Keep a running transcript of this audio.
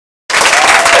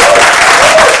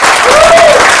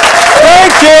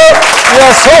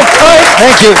are so kind.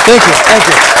 Thank you, thank you, thank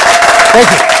you, thank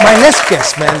you. My next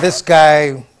guest, man, this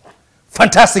guy,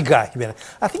 fantastic guy.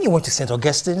 I think he went to St.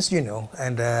 Augustine's, you know,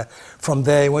 and from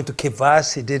there he went to Cape Verde.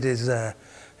 He did his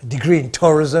degree in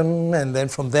tourism, and then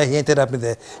from there he ended up in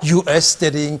the US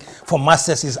studying for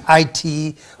masters his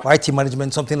IT or IT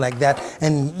management, something like that.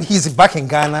 And he's back in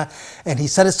Ghana, and he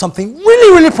started something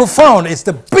really, really profound. It's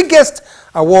the biggest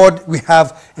award we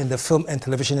have in the film and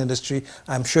television industry.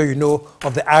 I'm sure you know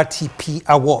of the RTP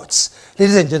Awards.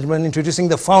 Ladies and gentlemen, introducing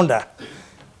the founder,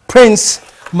 Prince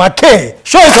Mackay.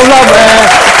 Show him some love, man.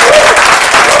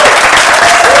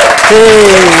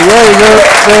 Hey, very good,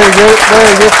 very good,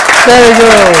 very good, very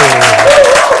good.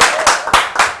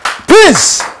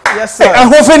 Prince! Yes, sir. I'm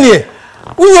hoping you.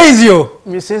 Who is you?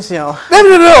 Musician. No.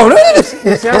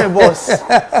 Musician, boss.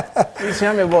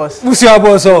 Musician, boss. Musician,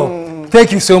 boss.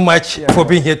 Thank you so much for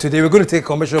being here today. We're going to take a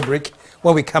commercial break.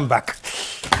 When we come back,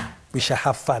 we shall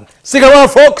have fun. Stick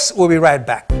around, folks. We'll be right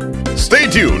back. Stay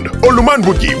tuned. Oluman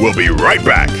Buki will be right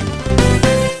back.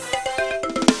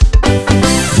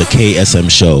 The KSM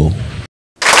Show.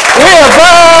 We are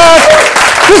back.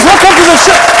 Please welcome to the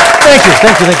show.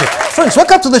 Thank you. Friends,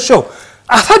 welcome to the show.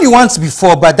 I've had you once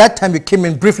before, but that time you came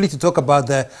in briefly to talk about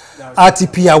the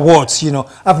RTP Awards. You know,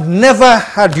 I've never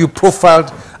had you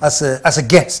profiled as a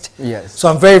guest. Yes. So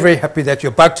I'm very, very happy that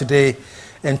you're back today.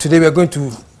 And today we're going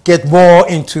to get more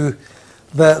into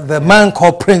the man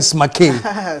called Prince Mackay.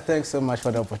 Thanks so much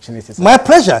for the opportunity, sir. My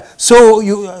pleasure. So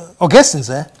you, Augustine's,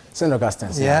 eh? St.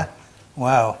 Augustine's. Yeah.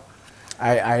 Wow.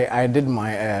 I did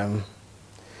my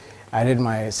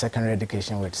secondary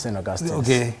education with St.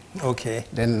 Augustine's. Okay.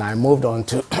 Then I moved on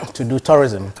to do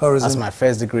tourism. As my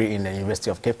first degree in the University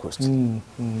of Cape Coast.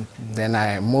 Then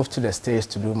I moved to the States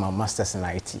to do my master's in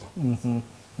IT.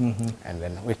 And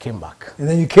then we came back. And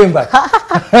then you came back.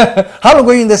 How long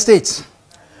were you in the States?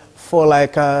 For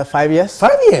like 5 years.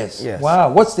 5 years? Yes.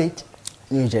 Wow. What state?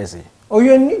 New Jersey. Oh,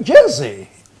 you're in New Jersey.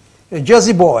 You're a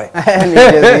Jersey boy. New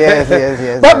Jersey,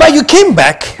 yes. But you came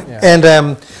back,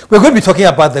 and we're going to be talking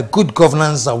about the Good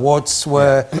Governance Awards,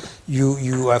 where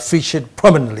you are featured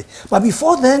prominently. But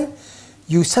before then,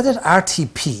 you started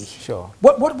RTP. Sure.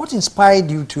 What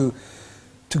inspired you to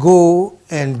go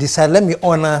and decide, let me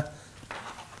honor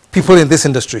people in this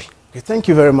industry? Okay, thank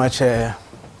you very much,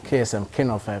 KSM, King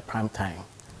of Prime Time.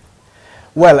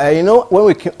 Well, you know,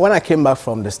 when I came back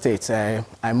from the States,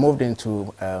 I moved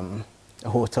into a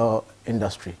hotel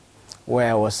industry,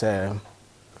 where I was a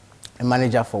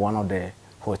manager for one of the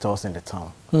hotels in the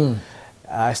town.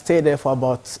 I stayed there for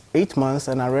about 8 months,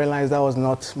 and I realized that was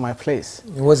not my place.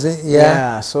 Was it?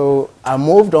 Yeah, so I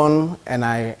moved on, and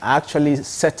I actually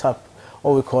set up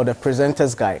what we call the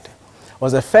Presenter's Guide. It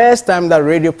was the first time that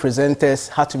radio presenters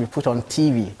had to be put on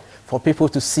TV for people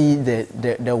to see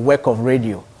the work of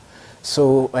radio.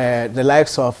 So the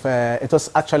likes of, it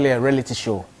was actually a reality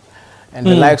show. And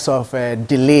the likes of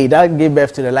Delay, that gave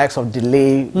birth to the likes of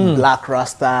Delay, Black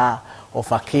Rasta,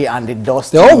 Ofake, and the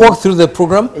Dust. They all walked through the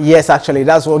program? Yes, actually,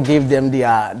 that's what gave them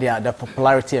their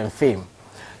popularity and fame.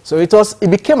 So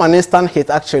it became an instant hit,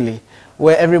 actually,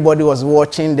 where everybody was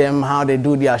watching them, how they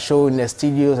do their show in the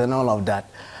studios and all of that.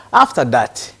 After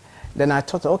that, then I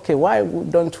thought, okay, why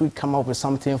don't we come up with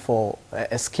something for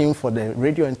a scheme for the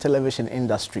radio and television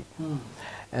industry?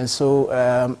 And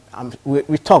so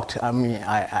we talked. I mean,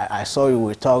 I saw you.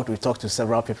 We talked to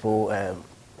several people.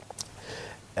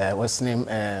 What's his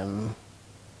name?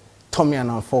 Tommy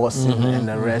and Force and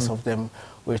the rest of them.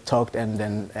 We talked, and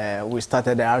then we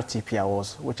started the RTP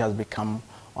Awards, which has become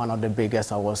one of the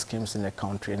biggest award schemes in the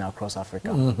country and across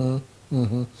Africa.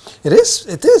 It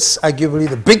is arguably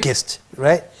the biggest,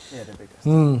 right? Yeah, the biggest.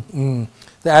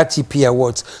 The RTP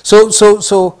Awards.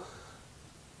 So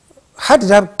how did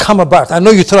that come about? I know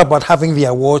you thought about having the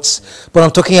awards, but I'm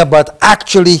talking about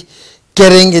actually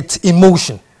getting it in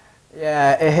motion.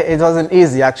 Yeah, it wasn't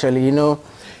easy, actually. You know,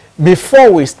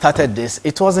 before we started this,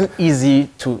 it wasn't easy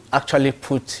to actually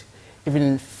put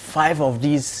even 5 of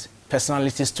these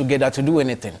personalities together to do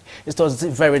anything. It was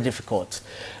very difficult.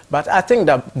 But I think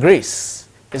that grace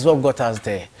is what got us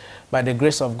there. By the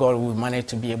grace of God, we managed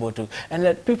to be able to, and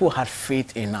that people had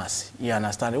faith in us. You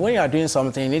understand? When you are doing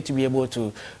something, you need to be able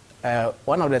to,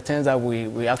 one of the things that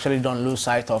we actually don't lose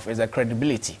sight of is the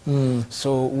credibility.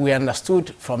 So we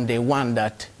understood from day one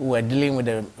that we were dealing with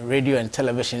the radio and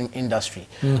television industry,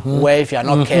 where if you are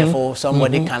not careful,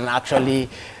 somebody can actually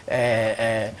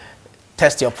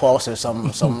test your pulse with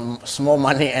some small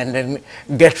money and then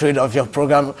get rid of your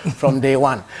program from day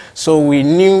one. So we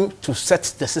knew to set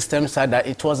the system so that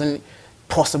it wasn't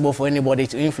possible for anybody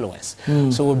to influence.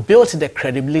 So we built the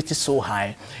credibility so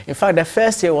high. In fact, the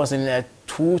first year was in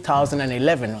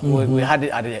 2011. We had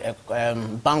it at a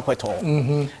banquet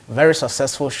hall. Very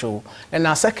successful show. And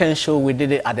our second show, we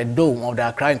did it at the Dome of the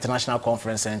Accra International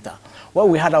Conference Center, where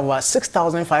we had about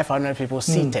 6,500 people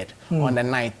seated on the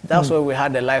night. That's where we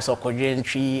had the likes of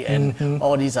Kojientry and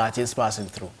all these artists passing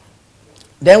through.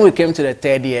 Then we came to the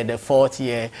third year, the fourth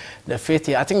year, the fifth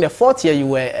year. I think the fourth year you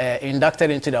were inducted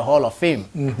into the Hall of Fame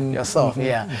yourself,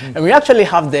 And we actually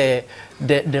have the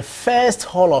first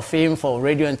Hall of Fame for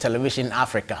radio and television in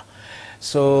Africa.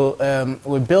 So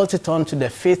we built it on to the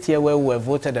fifth year where we were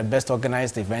voted the best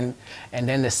organized event. And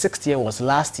then the sixth year was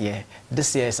last year.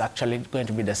 This year is actually going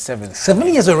to be the seventh.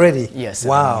 7 years already? Yes.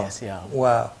 7 years, yeah.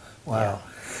 Wow. Wow.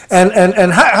 Yeah.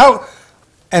 And how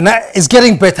and it's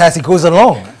getting better as it goes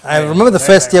along. I remember the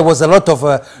first year was a lot of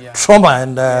trauma,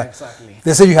 and exactly.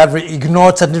 They said you had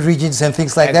ignored certain regions and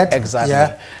things like that. Exactly.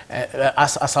 Yeah.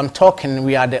 As I'm talking,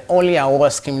 we are the only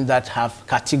award scheme that have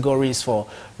categories for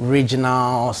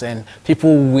regionals and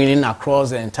people winning across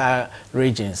the entire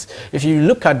regions. If you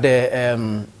look at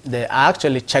I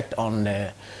actually checked on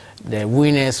the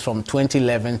winners from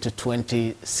 2011 to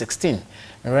 2016,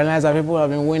 and realized that people have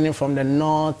been winning from the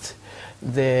north,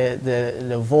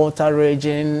 the Volta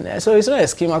region. So it's not a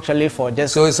scheme actually for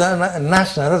just... So it's a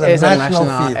national, that's a national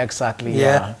field. Exactly,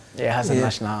 yeah. It has a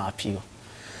national appeal.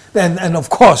 And of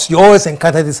course, you always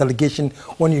encounter this allegation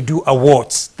when you do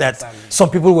awards that some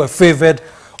people were favored,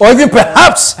 or even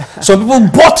perhaps some people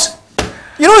bought.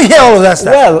 You don't hear all of that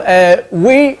stuff.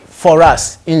 Well, for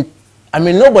us,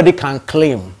 nobody can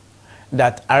claim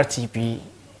that RTP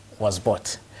was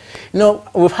bought. You know,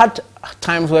 we've had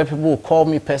times where people will call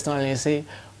me personally and say,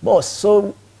 boss,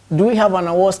 so do we have an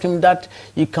award scheme that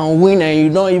you can win and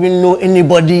you don't even know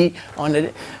anybody on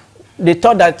it? They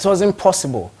thought that it wasn't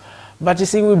possible. But you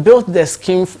see, we built the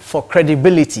scheme for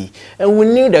credibility, and we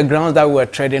knew the grounds that we were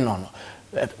treading on.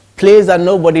 Place that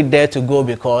nobody dared to go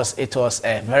because it was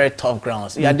a very tough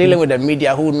grounds. You are dealing with the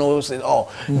media who knows it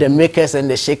all, the makers and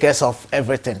the shakers of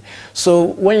everything. So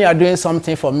when you are doing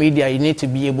something for media, you need to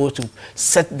be able to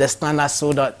set the standard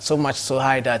so much so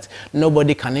high that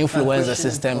nobody can influence the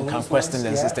system, can question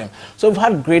the system. So we've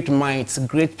had great minds,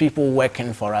 great people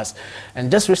working for us. And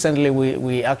just recently,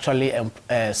 we actually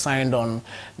signed on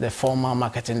the former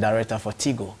marketing director for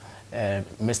Tigo,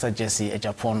 Mr. Jesse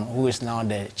Ejapon, who is now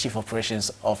the Chief Operations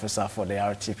Officer for the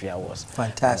RTP Awards.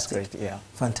 Fantastic. That's great, yeah.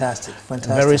 Fantastic,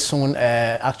 fantastic. Very soon,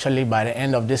 actually by the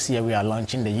end of this year, we are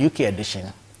launching the UK edition.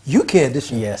 UK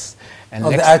edition? Yes. And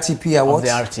of the RTP Awards?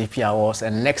 Of the RTP Awards.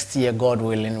 And next year, God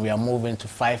willing, we are moving to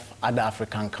 5 other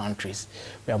African countries.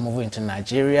 We are moving to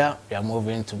Nigeria, we are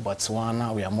moving to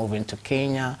Botswana, we are moving to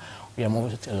Kenya, we are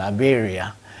moving to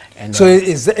Liberia. And so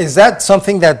is that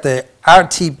something that the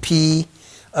RTP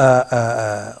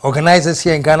organizers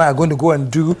here in Ghana are going to go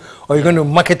and do, or you're going to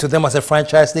market to them as a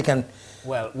franchise? They can.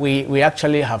 Well, we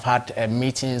actually have had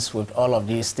meetings with all of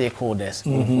these stakeholders.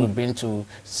 We've been to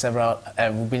several.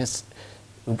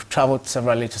 We've traveled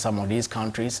severally to some of these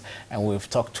countries, and we've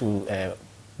talked to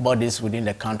bodies within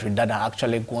the country that are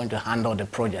actually going to handle the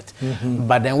project.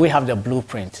 But then we have the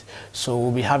blueprint, so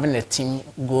we'll be having a team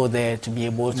go there to be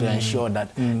able to ensure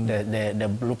that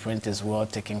the blueprint is well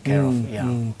taken care of.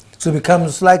 Yeah. So it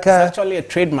becomes like it's actually a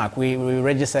trademark. We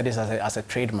registered this as a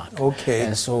trademark. Okay.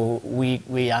 And so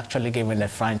we actually gave a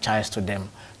franchise to them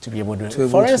to be able to.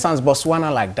 For instance,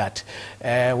 Botswana like that.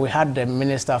 We had the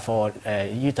Minister for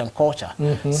Youth and Culture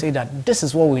say that this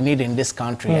is what we need in this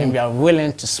country, and we are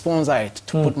willing to sponsor it,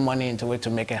 to put money into it to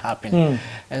make it happen.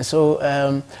 And so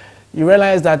you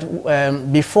realize that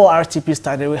before RTP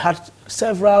started, we had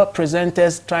several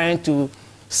presenters trying to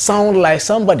sound like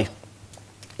somebody.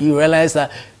 You realize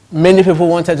that many people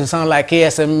wanted to sound like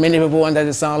KSM, many people wanted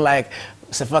to sound like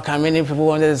Sefaka, many people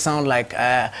wanted to sound like,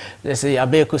 let's say,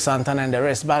 Abeku Santana and the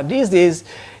rest. But these days,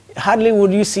 hardly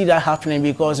would you see that happening,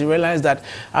 because you realize that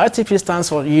RTP stands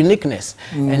for uniqueness.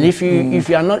 And if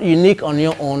you are not unique on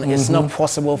your own, it's not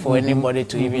possible for anybody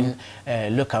to even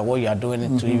look at what you are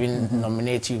doing to even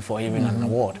nominate you for even an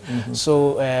award.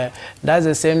 So that's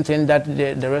the same thing that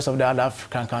the rest of the other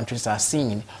African countries are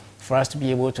seeing, for us to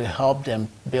be able to help them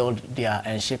build their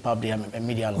and shape up their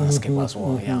media landscape as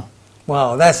well. Yeah.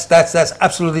 Wow, that's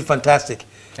absolutely fantastic.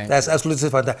 That's absolutely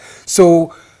fantastic.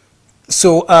 So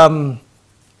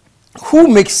who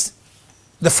makes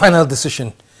the final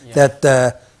decision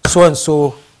that so and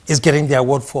so is getting the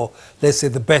award for, let's say,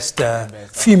 the best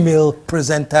female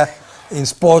presenter in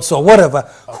sports or whatever?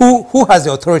 Who has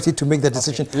the authority to make the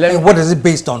decision, and what is it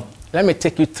based on? Let me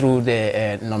take you through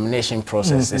the nomination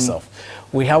process itself.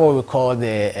 We have what we call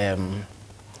the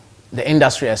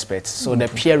industry experts, so the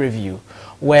peer review,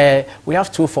 where we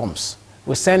have 2 forms.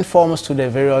 We send forms to the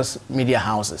various media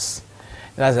houses,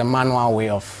 That's a manual way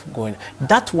of going.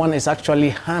 That one is actually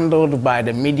handled by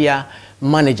the media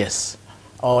managers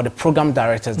or the program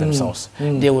directors themselves.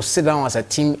 They will sit down as a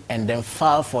team and then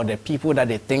file for the people that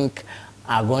they think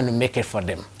are going to make it for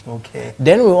them. Okay.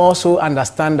 Then we also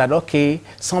understand that, okay,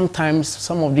 sometimes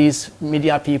some of these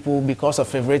media people, because of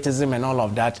favoritism and all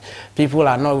of that, people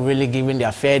are not really giving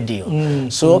their fair deal.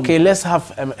 So, okay, let's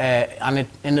have an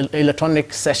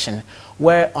electronic session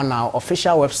where on our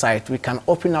official website, we can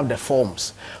open up the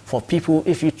forms for people.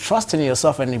 If you trust in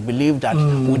yourself and you believe that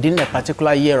within a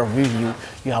particular year of review,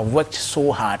 you have worked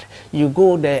so hard, you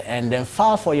go there and then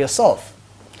file for yourself.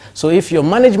 So if your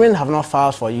management have not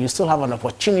filed for you, you still have an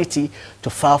opportunity to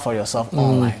file for yourself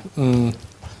online.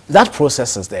 That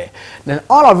process is there. Then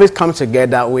all of it comes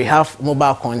together. We have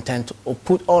mobile content. We'll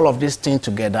put all of these things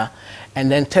together and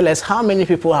then tell us how many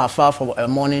people have filed for a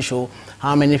morning show,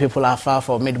 how many people have filed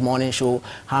for mid-morning show,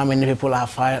 how many people have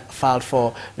filed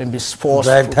for maybe sports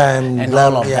time, and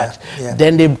all of that.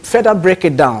 Then they further break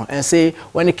it down and say,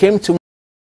 when it came to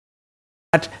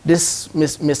this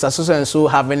Mr. So-and-so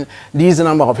having these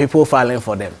number of people filing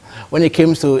for them. When it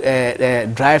came to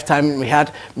drive time, we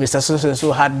had Mr.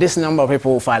 So-and-so had this number of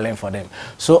people filing for them.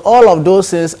 So all of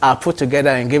those things are put together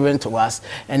and given to us,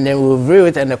 and then we'll review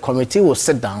it, and the committee will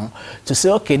sit down to say,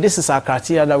 okay, this is our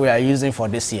criteria that we are using for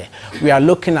this year. We are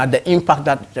looking at the impact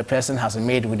that the person has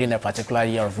made within a particular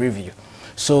year of review.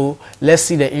 So let's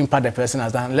see the impact the person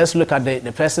has done. Let's look at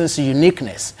the person's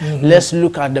uniqueness. Let's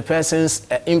look at the person's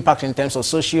impact in terms of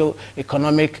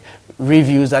socio-economic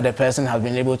reviews that the person has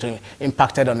been able to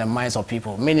impacted on the minds of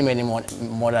people. Many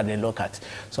more that they look at.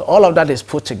 So all of that is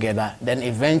put together. Then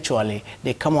eventually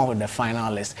they come up with the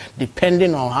final list,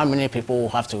 depending on how many people will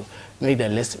have to make the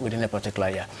list within a particular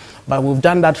year. But we've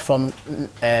done that from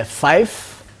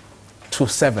 5 to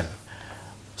 7.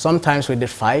 Sometimes we did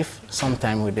 5,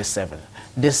 sometimes we did 7.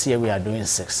 This year we are doing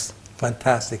 6.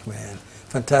 Fantastic, man.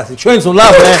 Fantastic. Showing some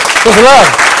love, man. Show some love.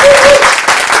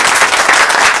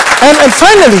 And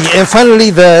finally,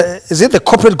 is it the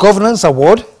Corporate Governance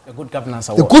Award? The Good Governance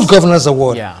Award. The Good Governance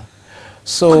Award. Yeah.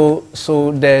 So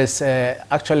there's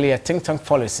actually a think tank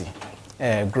policy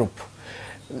group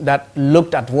that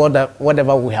looked at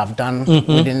whatever we have done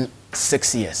within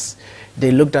 6 years.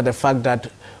 They looked at the fact that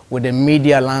with a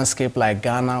media landscape like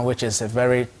Ghana, which is a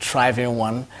very thriving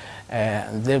one,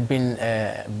 they've been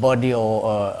a body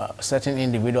or certain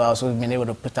individuals who've been able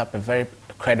to put up a very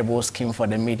credible scheme for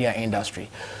the media industry.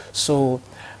 So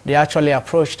they actually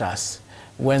approached us,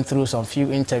 went through some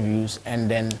few interviews, and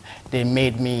then they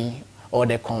made me, or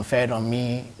they conferred on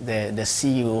me, the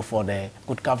CEO for the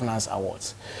Good Governance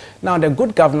Awards. Now, the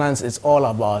Good Governance is all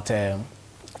about,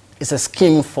 it's a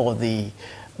scheme for the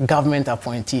government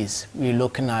appointees. We're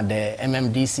looking at the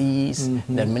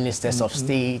MMDCs, the ministers of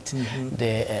state,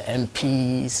 the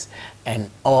MPs, and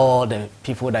all the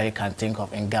people that you can think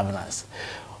of in governance.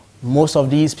 Most of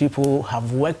these people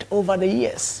have worked over the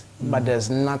years, but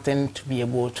there's nothing to be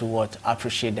able to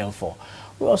appreciate them for.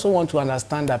 We also want to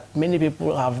understand that many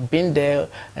people have been there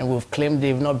and we've claimed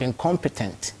they've not been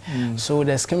competent. So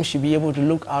the scheme should be able to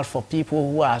look out for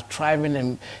people who are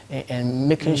thriving and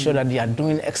making sure that they are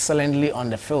doing excellently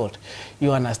on the field.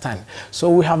 You understand?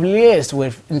 So we have liaised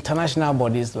with international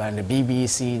bodies like the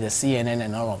BBC, the CNN,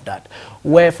 and all of that,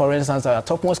 where, for instance, our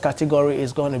topmost category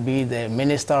is going to be the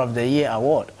Minister of the Year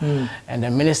Award. And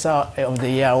the Minister of the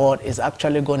Year Award is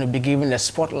actually going to be given a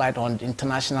spotlight on the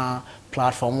international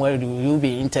platform where you'll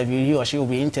be interviewed, he or she will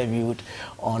be interviewed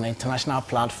on international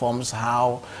platforms,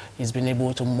 how he's been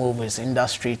able to move his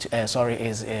industry,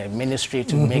 his ministry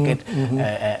to make it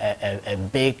a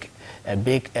big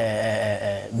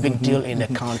deal in the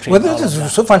country. Well, this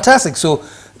is so fantastic. So,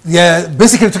 yeah,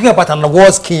 basically talking about an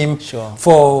award scheme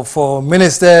for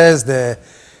ministers,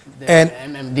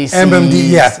 MMD,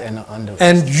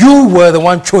 and you were the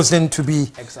one chosen to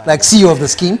be like CEO of the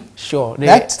scheme. Sure,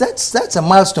 that's a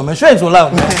milestone. I'm sure it's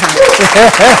loud.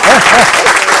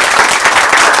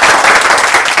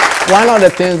 One of the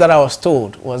things that I was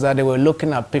told was that they were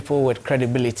looking at people with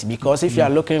credibility, because if you are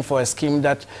looking for a scheme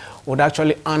that would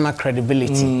actually honor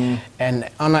credibility and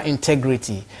honor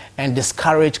integrity and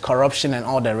discourage corruption and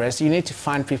all the rest, you need to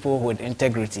find people with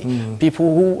integrity,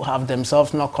 people who have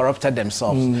themselves not corrupted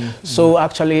themselves. So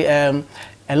actually, a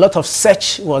lot of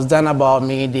search was done about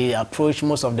me. They approached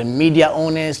most of the media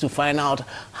owners to find out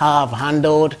how I've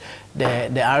handled the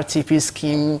RTP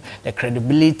scheme, the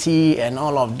credibility and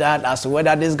all of that, as to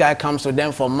whether this guy comes to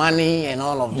them for money and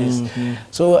all of this.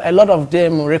 So a lot of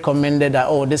them recommended that,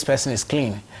 oh, this person is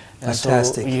clean.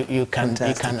 Fantastic. So you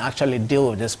can actually deal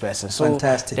with this person. So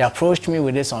they approached me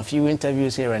with this on few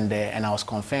interviews here and there, and I was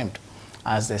confirmed.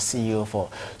 as the CEO for.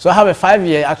 So I have a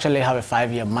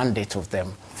 5-year mandate with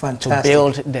them. Fantastic. To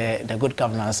build the Good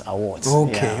Governance Awards.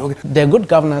 Okay, okay. The Good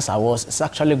Governance Awards is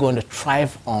actually going to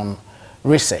thrive on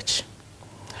research.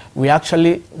 We're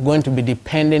actually going to be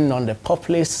depending on the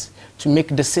populace to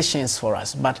make decisions for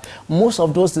us, but most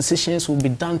of those decisions will be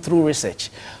done through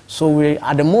research. So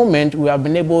at the moment, we have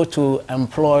been able to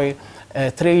employ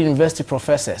 3 university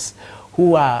professors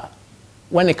who are,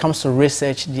 when it comes to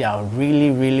research, they are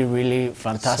really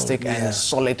fantastic and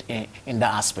solid in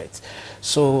that aspect.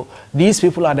 So these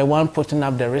people are the one putting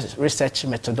up the research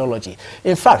methodology.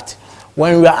 In fact,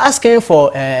 when we are asking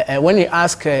for, when you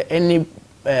ask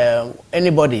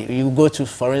anybody, you go to,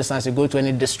 for instance, you go to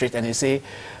any district and you say,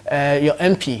 your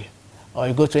MP, or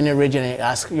you go to any region and you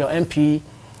ask your MP,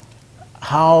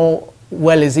 how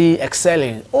well is he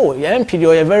excelling? Oh, your MP,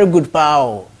 you're a very good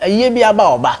pal. You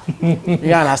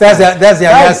understand? That's the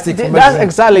yardstick. That's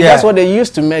exactly, that's what they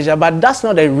used to measure, but that's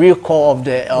not the real core of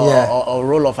the or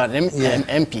role of an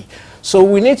MP. So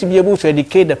we need to be able to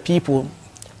educate the people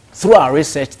through our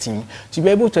research team, to be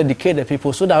able to educate the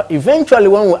people so that eventually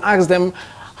when we ask them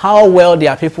how well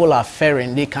their people are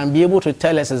faring, they can be able to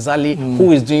tell us exactly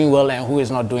who is doing well and who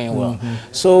is not doing well.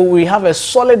 So we have a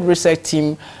solid research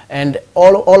team, and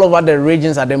all over the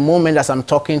regions at the moment as I'm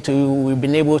talking to you, we've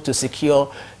been able to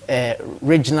secure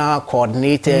regional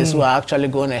coordinators who are actually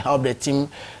going to help the team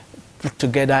put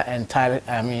together entire,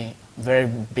 very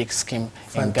big scheme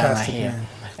in Ghana here. Man.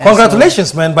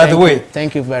 Congratulations, man, by the way.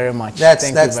 Thank you very much.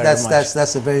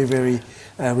 That's a very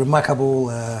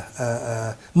remarkable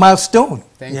milestone.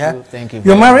 Thank you.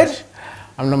 You're married?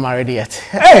 I'm not married yet.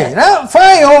 Hey, now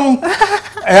fine.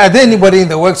 Are there anybody in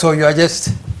the works, or you are just?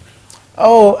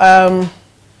 Oh,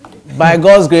 by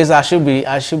God's grace, I should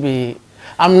be.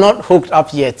 I'm not hooked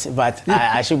up yet, but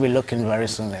I should be looking very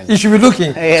soon. You should be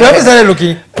looking. So have you started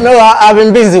looking? No, I've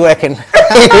been busy working.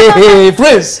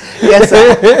 Prince. Yes,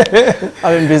 sir.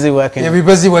 I've been busy working. You've been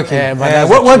busy working. Yeah,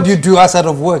 but what do you do outside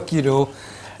of work? You know,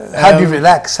 how do you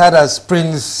relax? How does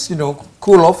Prince,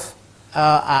 cool off?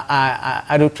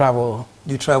 I do travel.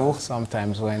 You travel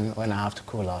sometimes when I have to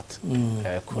cool out,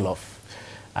 cool off.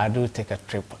 I do take a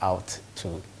trip out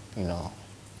to,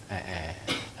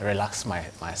 relax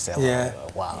myself. Yeah.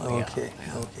 Wow. Okay.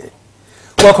 Okay.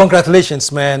 Well,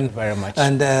 congratulations, man. Very much.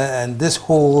 And this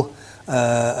whole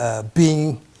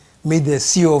being made the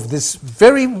CEO of this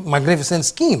very magnificent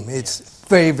scheme. It's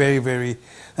very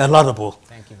laudable.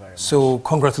 Thank you very much. So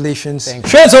congratulations. Thank you.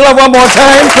 Share some love one more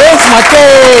time, Prince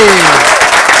Mackay.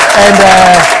 And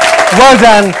well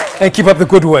done, and keep up the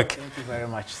good work. Thank you very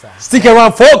much, sir. Stick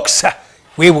around, folks.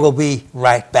 We will be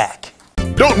right back.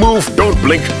 Don't move, don't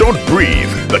blink, don't breathe.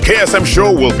 The KSM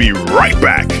show will be right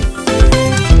back.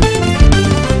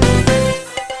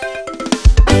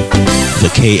 The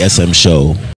KSM show.